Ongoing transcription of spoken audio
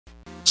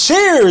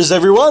Cheers,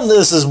 everyone!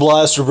 This is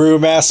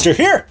BrewMaster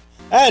here,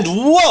 and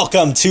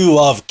welcome to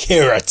Of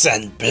Carrots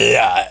and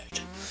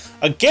Blood,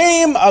 a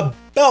game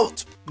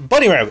about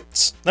bunny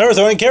rabbits that are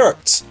throwing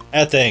carrots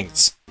at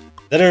things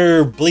that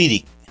are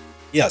bleeding.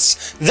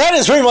 Yes, that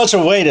is pretty much a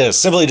way to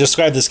simply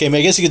describe this game.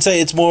 I guess you could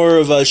say it's more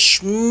of a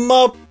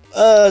SHMUP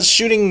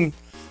shooting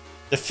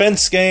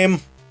defense game.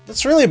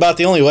 That's really about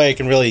the only way I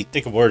can really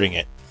think of wording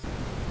it.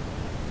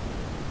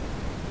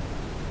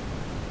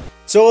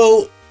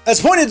 So, as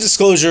point of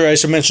disclosure, I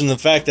should mention the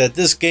fact that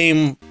this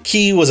game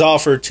key was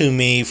offered to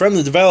me from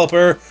the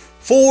developer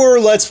for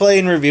Let's Play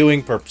and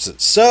reviewing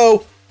purposes.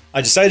 So,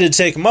 I decided to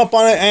take him up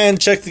on it and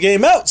check the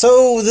game out,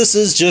 so this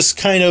is just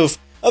kind of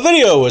a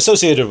video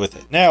associated with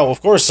it. Now,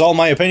 of course, all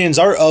my opinions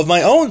are of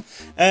my own,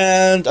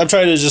 and I'm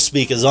trying to just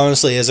speak as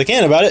honestly as I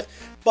can about it,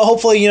 but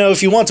hopefully, you know,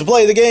 if you want to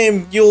play the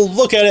game, you'll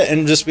look at it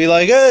and just be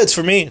like, it's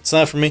for me, it's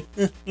not for me,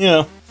 you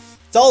know.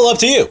 It's all up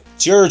to you.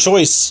 It's your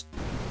choice.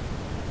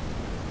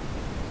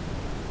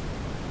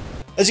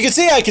 As you can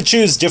see, I can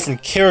choose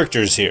different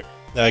characters here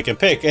that I can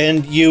pick,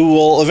 and you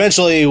will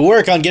eventually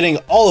work on getting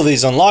all of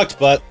these unlocked,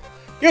 but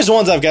here's the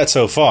ones I've got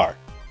so far.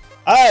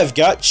 I've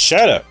got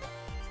Shadow,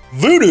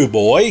 Voodoo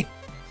Boy,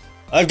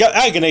 I've got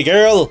Agony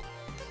Girl,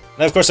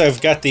 and of course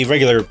I've got the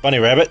regular bunny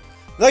rabbit,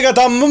 and I got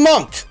the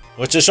Monk,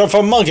 which is short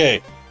for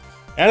monkey,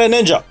 and a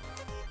ninja.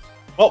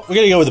 Well, we're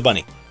gonna go with the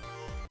bunny.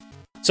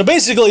 So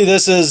basically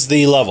this is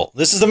the level.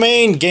 This is the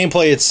main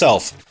gameplay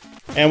itself.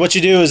 And what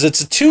you do is it's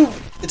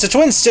a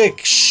twin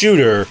stick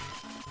shooter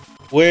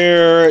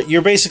where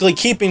you're basically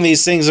keeping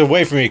these things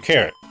away from your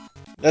carrot.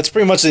 That's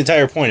pretty much the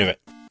entire point of it.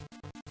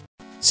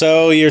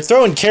 So you're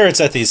throwing carrots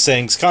at these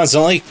things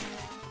constantly,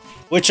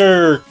 which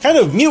are kind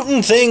of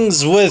mutant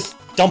things with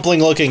dumpling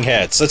looking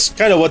heads. That's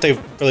kind of what they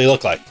really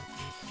look like.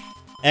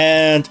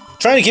 And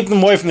trying to keep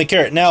them away from the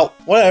carrot. Now,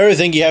 one other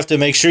thing you have to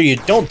make sure you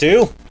don't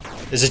do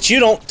is that you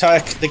don't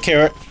attack the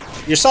carrot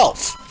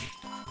yourself.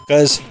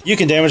 Because you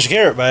can damage the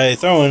carrot by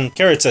throwing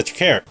carrots at your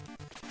carrot.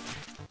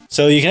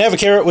 So you can have a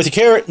carrot with your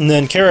carrot, and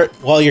then carrot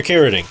while you're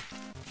carroting.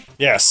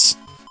 Yes,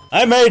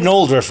 I made an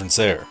old reference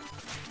there.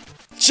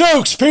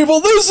 Jokes, people!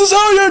 This is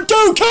how you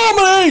do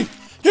comedy!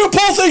 You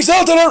pull things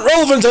out that aren't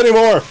relevant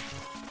anymore!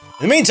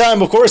 In the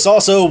meantime, of course,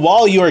 also,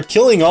 while you are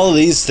killing all of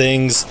these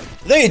things,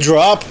 they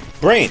drop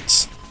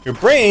brains. Your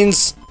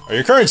brains are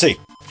your currency.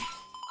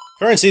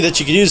 Currency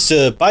that you can use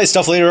to buy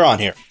stuff later on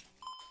here.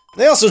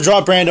 They also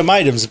drop random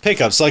items and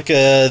pickups, like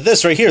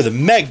this right here, the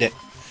magnet,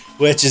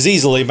 which is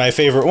easily my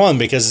favorite one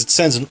because it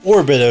sends an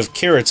orbit of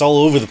carrots all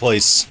over the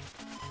place.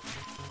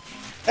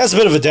 That's a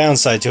bit of a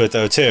downside to it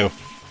though, too,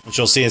 which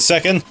you'll see in a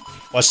second.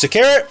 Watch the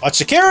carrot, watch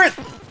the carrot!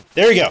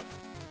 There we go.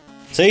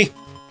 See?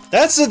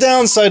 That's the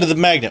downside of the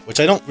magnet, which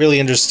I don't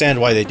really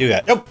understand why they do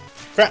that. Nope,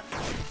 crap.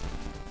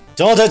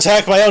 Don't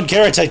attack my own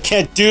carrots, I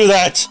can't do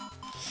that!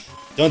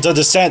 Don't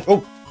understand.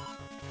 Oh.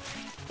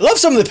 I love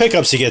some of the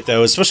pickups you get,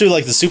 though, especially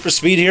like the super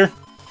speed here.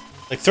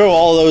 Like, throw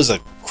all of those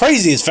like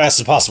crazy as fast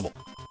as possible.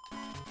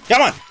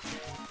 Come on!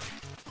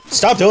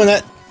 Stop doing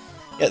that!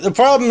 Yeah, the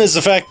problem is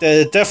the fact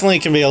that it definitely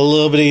can be a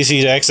little bit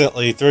easy to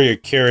accidentally throw your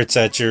carrots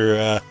at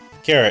your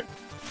carrot.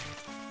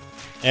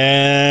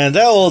 And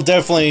that will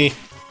definitely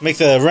make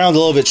the round a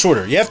little bit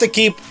shorter. You have to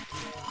keep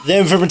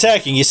them from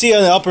attacking. You see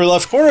on the upper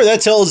left corner,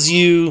 that tells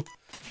you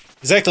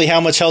exactly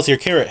how much health your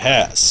carrot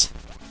has.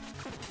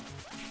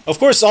 Of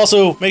course,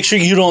 also, make sure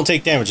you don't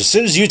take damage. As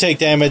soon as you take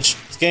damage,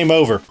 it's game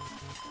over.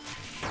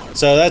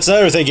 So that's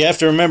another thing you have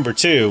to remember,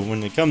 too,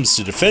 when it comes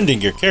to defending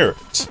your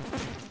carrots.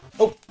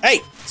 Oh,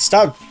 hey!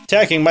 Stop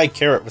attacking my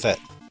carrot with that.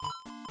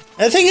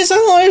 And the thing is, I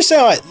don't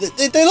understand why.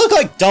 They look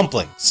like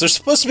dumplings. They're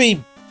supposed to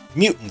be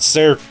mutants.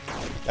 I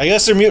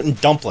guess they're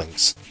mutant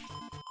dumplings.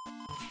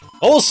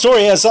 The whole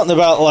story has something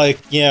about, like,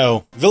 you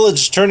know,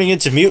 village turning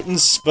into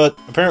mutants, but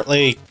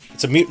apparently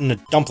it's a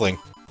mutant dumpling.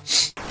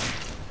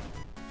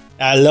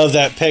 I love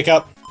that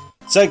pickup.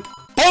 It's like,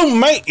 boom,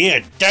 mate,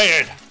 you're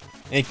dead.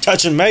 Ain't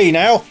touching me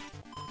now.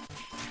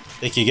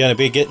 Think you're gonna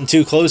be getting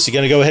too close? You're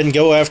gonna go ahead and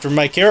go after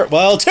my carrot?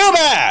 Well, too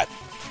bad!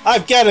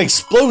 I've got an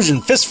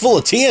explosion fistful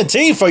of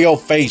TNT for your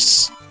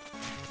face.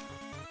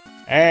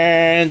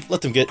 And let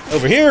them get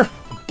over here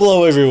and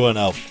blow everyone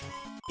up.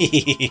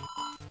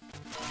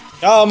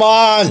 Come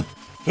on!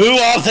 Who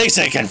all thinks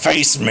they can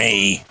face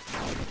me?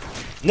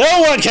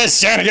 No one can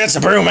stand against the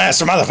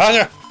BrewMaster,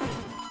 motherfucker!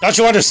 Don't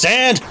you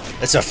understand?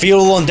 It's a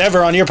futile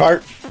endeavor on your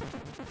part.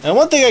 And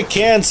one thing I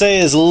can say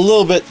is a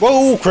little bit...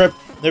 Whoa, crap.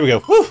 There we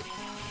go. Woo!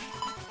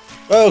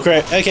 Whoa,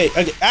 crap. Okay.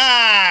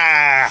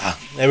 Ah!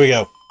 There we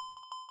go.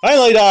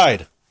 Finally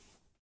died.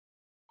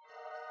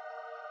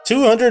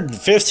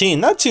 215.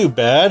 Not too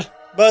bad.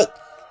 But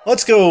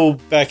let's go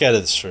back out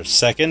of this for a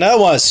second. I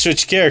want to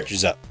switch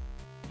characters up.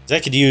 Because I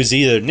could use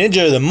either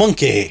Ninja or the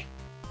Monkey.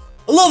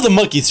 I love the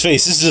monkey's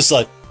face. It's just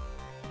like...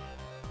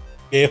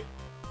 Yeah,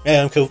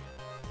 I'm cool.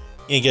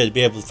 You ain't gonna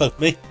be able to fuck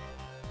me.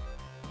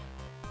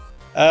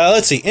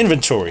 Let's see,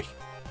 inventory.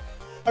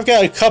 I've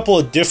got a couple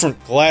of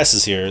different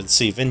glasses here. Let's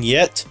see,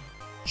 vignette,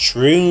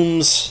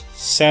 shrooms,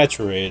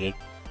 saturated.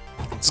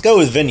 Let's go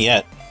with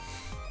vignette.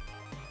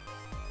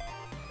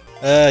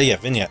 Yeah,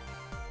 vignette.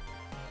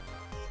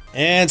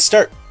 And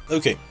start.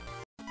 Okay.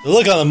 The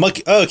look on the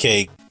monkey.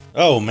 Okay.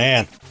 Oh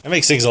man, that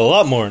makes things a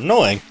lot more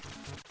annoying.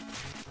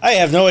 I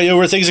have no idea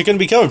where things are going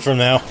to be coming from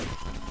now.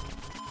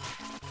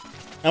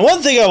 Now,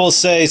 one thing I will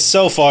say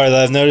so far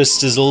that I've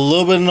noticed is a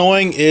little bit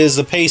annoying is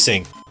the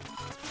pacing.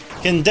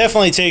 Can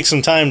definitely take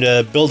some time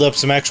to build up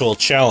some actual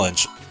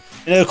challenge.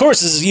 And of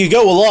course, as you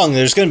go along,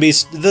 there's going to be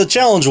the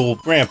challenge will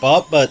ramp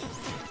up, but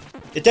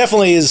it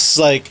definitely is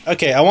like,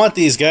 okay, I want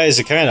these guys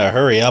to kind of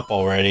hurry up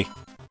already.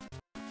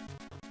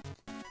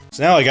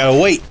 So now I gotta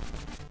wait.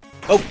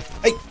 Oh,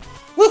 hey,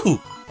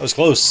 woohoo! That was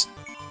close.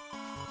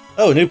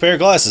 Oh, new pair of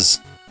glasses.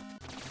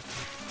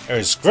 They're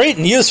as great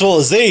and useful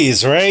as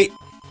these, right?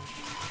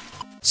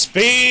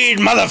 Speed,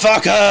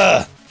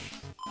 motherfucker!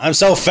 I'm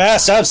so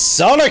fast, I'm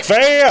Sonic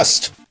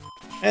fast!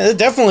 And it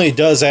definitely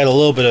does add a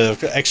little bit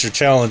of extra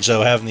challenge,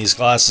 though, having these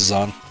glasses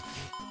on.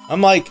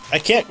 I'm like, I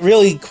can't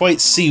really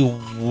quite see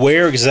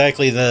where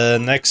exactly the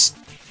next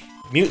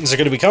mutants are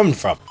going to be coming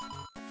from.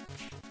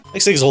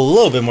 Makes things a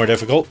little bit more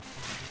difficult.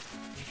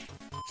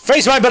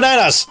 Face my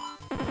bananas!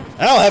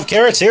 I don't have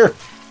carrots here.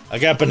 I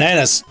got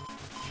bananas.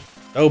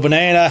 Oh,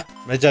 banana.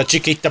 The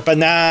chiquita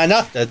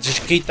banana. The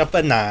chiquita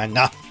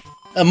banana.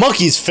 A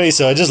monkey's face,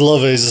 though, I just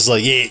love it. He's just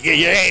like, yeah, yeah,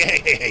 yeah, yeah,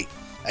 yeah, yeah,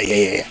 yeah,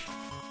 yeah,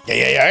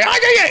 yeah, yeah,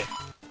 yeah, yeah.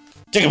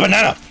 Take a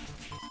banana.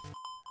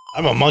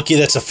 I'm a monkey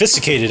that's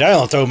sophisticated. I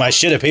don't throw my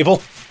shit at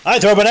people. I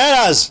throw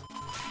bananas.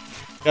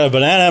 Got a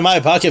banana in my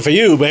pocket for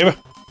you, baby.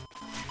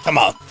 Come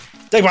on.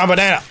 Take my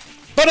banana.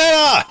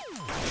 Banana!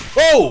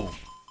 Whoa!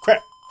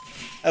 Crap.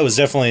 That was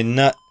definitely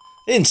not...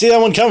 I didn't see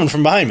that one coming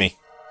from behind me.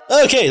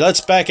 Okay,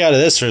 let's back out of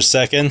this for a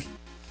second.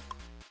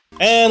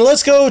 And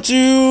let's go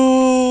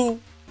to...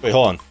 Wait,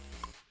 hold on.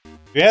 Do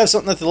we have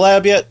something at the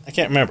lab yet? I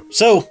can't remember.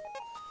 So,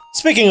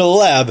 speaking of the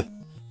lab,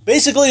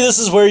 basically this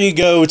is where you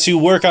go to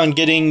work on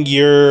getting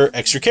your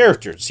extra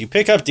characters. You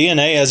pick up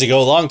DNA as you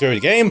go along through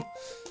the game,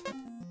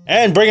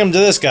 and bring them to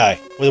this guy,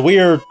 with a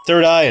weird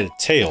third eye and a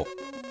tail.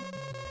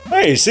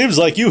 Hey, seems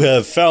like you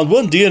have found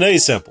one DNA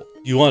sample.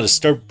 You want to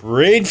start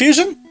brain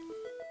fusion?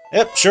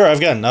 Yep, sure, I've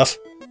got enough.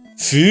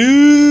 Fusion!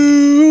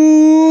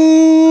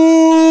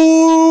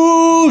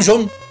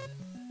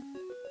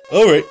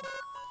 Alright,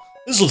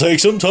 this'll take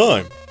some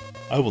time.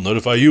 I will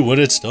notify you when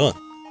it's done.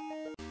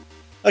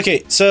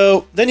 Okay,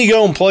 so then you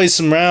go and play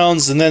some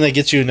rounds, and then they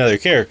get you another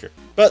character.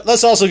 But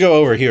let's also go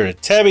over here to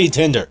Tabby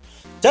Tinder.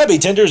 Tabby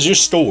Tinder is your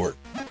store,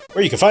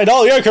 where you can find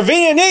all your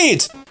convenient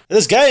needs!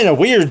 This guy in a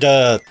weird,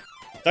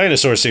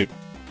 dinosaur suit,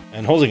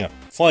 and holding a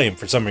flame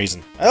for some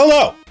reason. I don't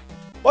know!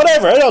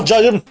 Whatever, I don't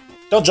judge him!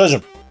 Don't judge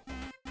him.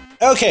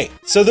 Okay,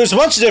 so there's a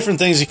bunch of different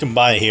things you can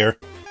buy here.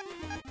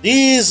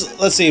 These,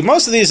 let's see,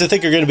 most of these I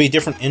think are going to be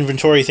different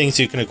inventory things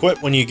you can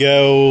equip when you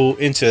go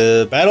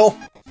into battle.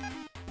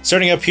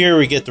 Starting up here,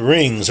 we get the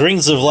rings.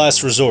 Rings of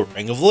last resort.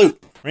 Ring of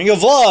loot. Ring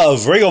of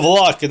love. Ring of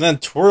luck. And then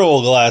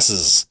twirl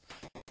glasses.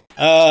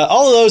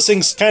 All of those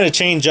things kind of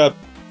change up,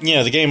 you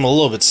know, the game a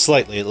little bit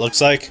slightly, it looks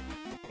like.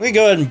 We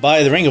go ahead and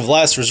buy the ring of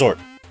last resort.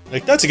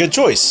 Like, that's a good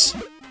choice.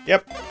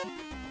 Yep.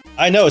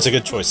 I know it's a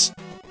good choice.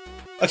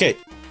 Okay.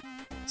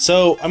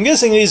 So, I'm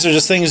guessing these are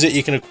just things that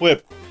you can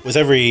equip with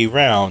every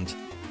round.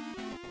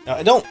 Now,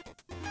 I don't...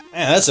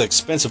 Man, that's an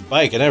expensive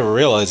bike. I never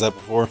realized that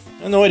before.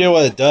 I have no idea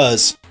what it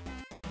does.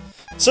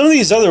 Some of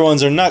these other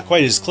ones are not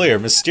quite as clear.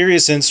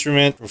 Mysterious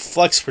instrument,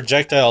 reflects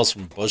projectiles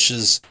from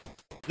bushes.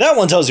 That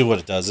one tells you what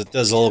it does. It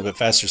does a little bit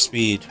faster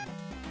speed.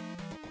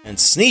 And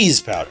sneeze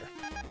powder.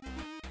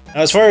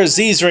 Now, as far as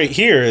these right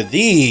here,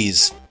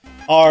 these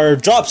are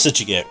drops that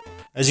you get.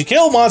 As you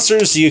kill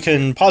monsters, you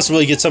can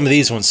possibly get some of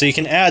these ones, so you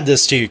can add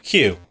this to your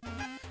queue.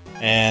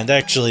 And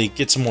actually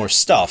get some more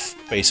stuff,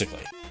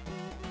 basically.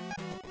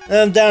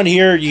 And down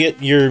here, you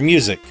get your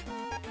music.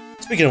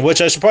 Speaking of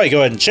which, I should probably go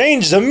ahead and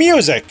change the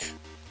music!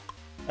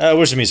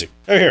 Where's the music?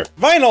 Over here.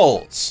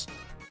 Vinyls!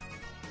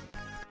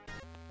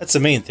 That's the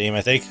main theme,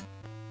 I think.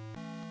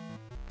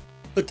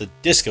 Put the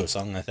disco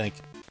song, I think.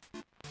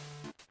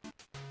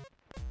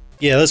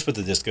 Yeah, let's put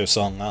the disco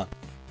song on.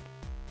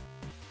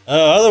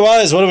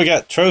 Otherwise, what do we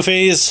got?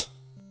 Trophies.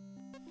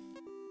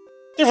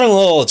 Different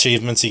little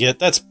achievements you get.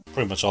 That's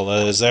pretty much all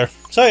that is there.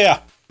 So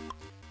yeah.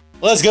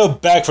 Let's go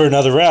back for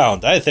another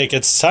round. I think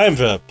it's time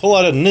to pull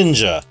out a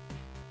ninja.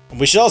 And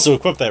we should also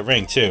equip that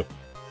ring, too.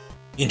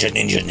 Ninja,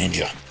 ninja,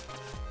 ninja.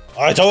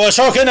 I throw a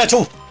shuriken at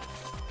you!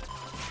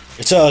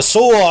 It's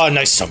so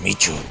nice to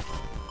meet you.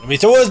 Let me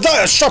throw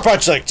a sharp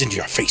object into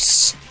your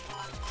face.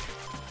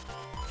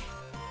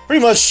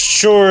 Pretty much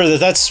sure that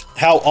that's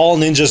how all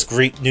ninjas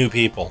greet new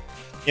people.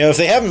 You know, if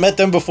they haven't met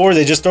them before,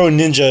 they just throw a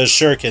ninja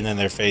shuriken in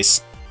their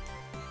face.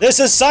 This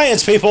is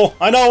science, people!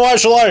 I know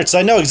martial arts,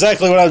 I know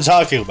exactly what I'm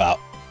talking about.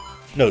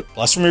 Note,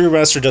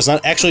 BrewMaster does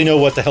not actually know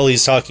what the hell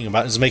he's talking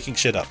about and is making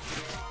shit up.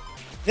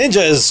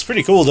 Ninja is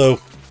pretty cool,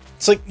 though.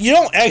 It's like, you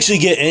don't actually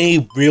get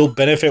any real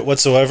benefit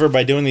whatsoever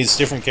by doing these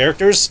different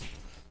characters.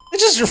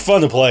 It's just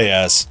fun to play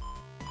as.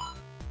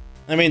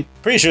 I mean,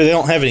 pretty sure they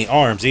don't have any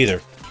arms,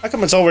 either. How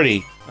come it's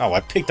already... Oh,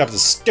 I picked up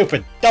this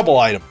stupid double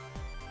item.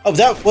 Oh,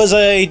 that was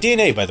a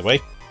DNA, by the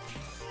way.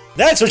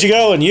 That's what you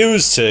go and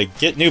use to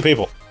get new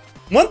people.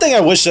 One thing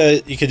I wish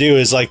that you could do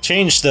is like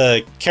change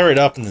the carrot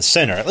up in the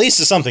center, at least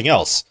to something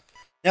else.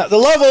 Now, the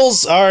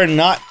levels are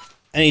not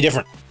any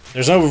different.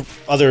 There's no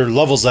other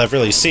levels that I've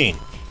really seen.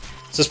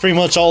 So it's pretty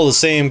much all the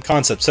same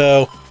concept.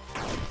 So,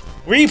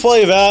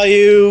 replay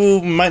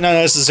value might not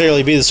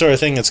necessarily be the sort of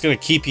thing that's going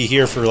to keep you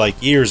here for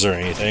like years or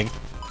anything.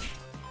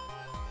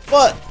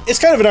 But it's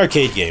kind of an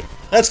arcade game.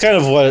 That's kind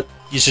of what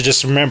you should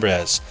just remember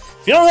as.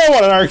 If you don't know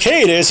what an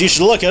arcade is, you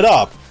should look it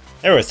up.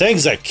 There were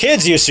things that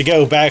kids used to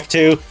go back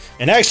to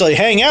and actually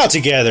hang out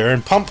together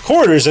and pump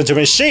quarters into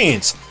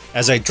machines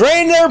as they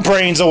drained their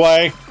brains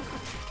away.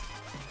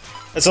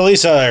 That's at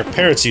least how our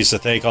parents used to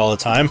think all the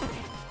time.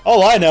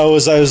 All I know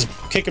is I was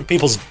kicking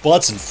people's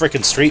butts in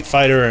frickin' Street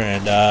Fighter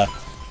and,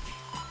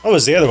 what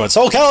was the other one?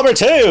 Soul Calibur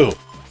 2!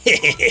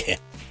 If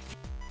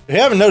you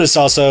haven't noticed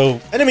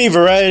also, enemy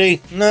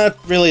variety, not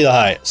really the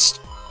highest.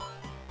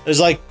 There's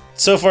like,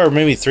 so far,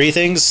 maybe 3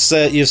 things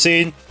that you've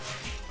seen.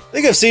 I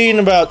think I've seen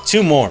about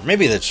 2 more.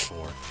 Maybe that's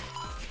 4.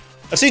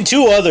 I've seen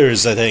 2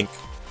 others, I think.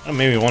 Oh,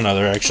 maybe 1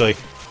 other, actually.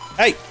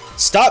 Hey!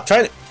 Stop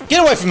trying to...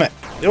 Get away from it!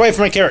 Get away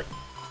from my carrot!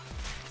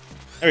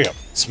 There we go.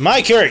 It's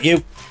my carrot,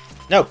 you!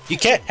 No, you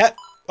can't have...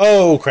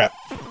 Oh, crap.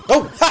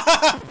 Oh! Ha ha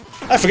ha!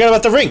 I forgot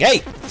about the ring!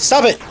 Hey!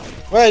 Stop it!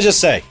 What did I just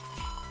say?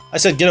 I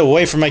said get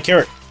away from my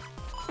carrot.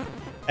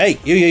 Hey,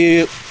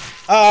 you.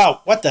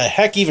 Oh, what the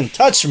heck even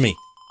touched me?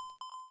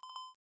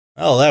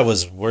 Oh, that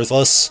was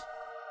worthless.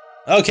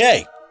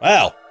 Okay,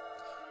 well.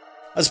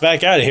 Let's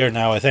back out of here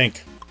now, I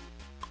think.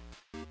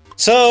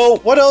 So,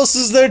 what else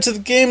is there to the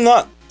game?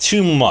 Not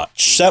too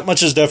much. That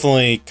much is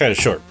definitely kind of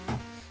short.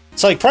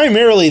 It's like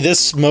primarily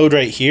this mode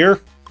right here.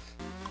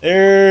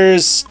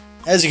 There's,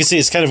 as you can see,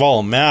 it's kind of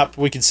all a map.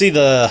 We can see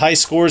the high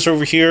scores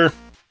over here.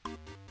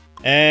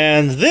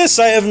 And this,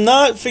 I have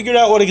not figured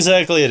out what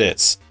exactly it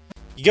is.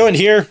 You go in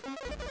here.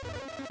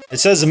 It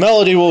says the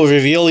melody will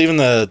reveal even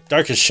the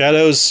darkest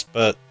shadows,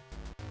 but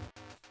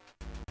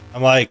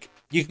I'm like,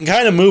 you can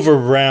kind of move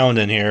around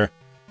in here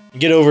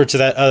and get over to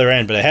that other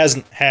end, but it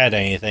hasn't had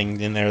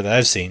anything in there that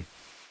I've seen.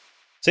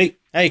 See?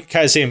 I can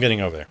kind of see him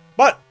getting over there.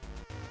 But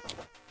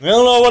I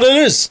don't know what it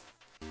is.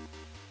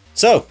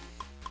 So,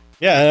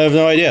 yeah, I have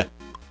no idea.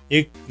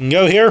 You can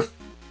go here.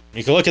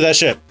 You can look at that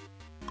ship.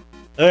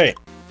 Alright.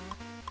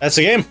 That's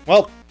the game.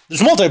 Well,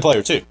 there's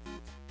multiplayer too.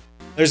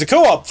 There's a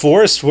co-op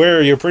forest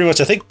where you're pretty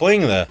much, I think,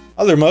 playing the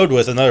other mode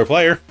with another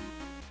player.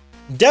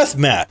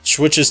 Deathmatch,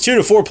 which is 2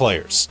 to 4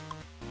 players.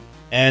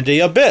 And the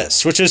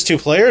Abyss, which is 2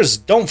 players.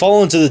 Don't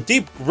fall into the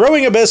deep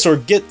growing abyss or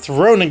get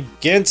thrown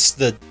against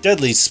the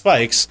deadly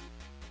spikes.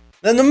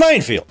 Then the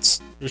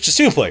Minefields, which is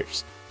 2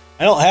 players.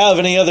 I don't have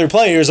any other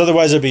players,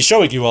 otherwise I'd be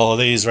showing you all of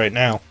these right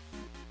now.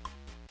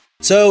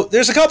 So,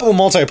 there's a couple of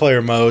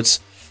multiplayer modes.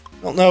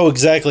 I don't know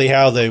exactly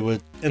how they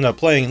would end up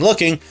playing and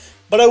looking,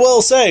 but I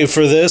will say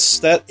for this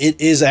that it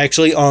is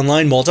actually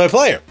online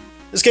multiplayer.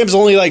 This game's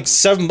only like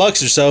 $7 or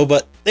so,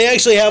 but they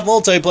actually have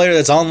multiplayer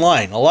that's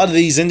online. A lot of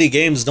these indie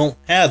games don't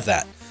have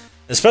that,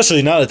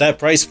 especially not at that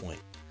price point.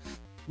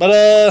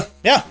 But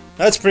yeah,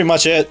 that's pretty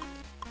much it.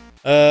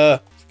 Go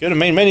to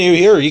main menu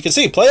here, you can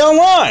see play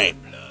online.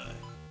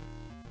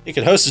 You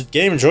can host a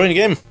game and join a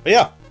game, but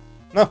yeah,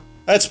 no,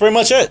 that's pretty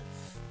much it.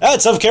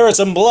 That's of carrots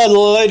and blood,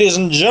 ladies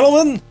and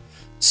gentlemen.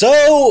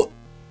 So,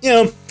 you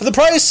know, for the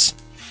price,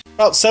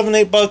 about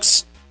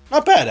 $7-8,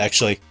 not bad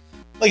actually.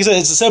 Like I said,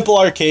 it's a simple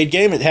arcade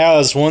game. It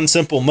has one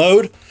simple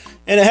mode,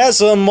 and it has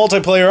some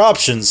multiplayer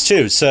options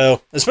too,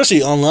 so,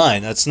 especially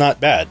online, that's not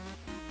bad.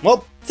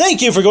 Well,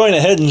 thank you for going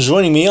ahead and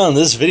joining me on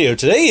this video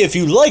today. If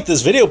you like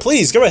this video,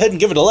 please go ahead and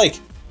give it a like.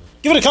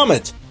 Give it a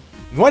comment.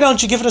 Why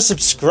don't you give it a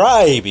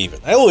subscribe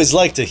even? I always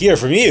like to hear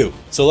from you,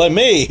 so let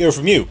me hear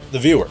from you, the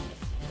viewer.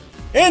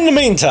 In the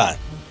meantime,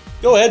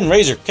 go ahead and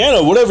raise your can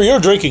of whatever you're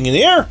drinking in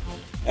the air,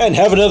 and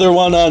have another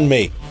one on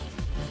me.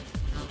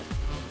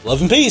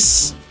 Love and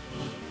peace.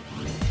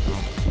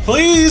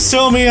 Please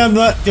tell me I'm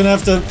not gonna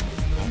have to...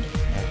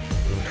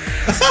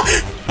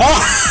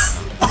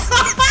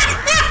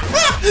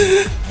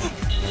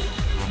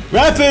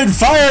 Rapid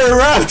Fire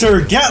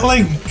Raptor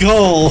Gatling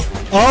Gun.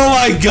 Oh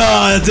my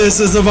god, this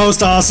is the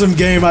most awesome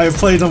game I have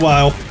played in a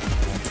while.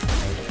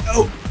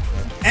 Oh,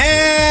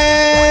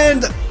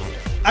 and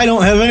I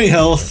don't have any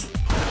health.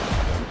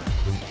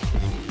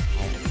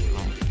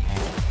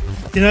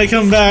 Can I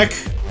come back?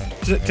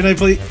 Can I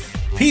play?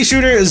 Pea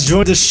Shooter has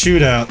joined the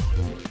shootout.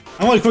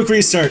 I want a quick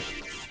restart.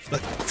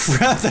 But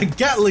crap, that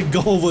Gatling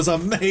gun was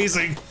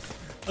amazing.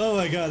 Oh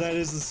my god, that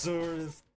is the sort of...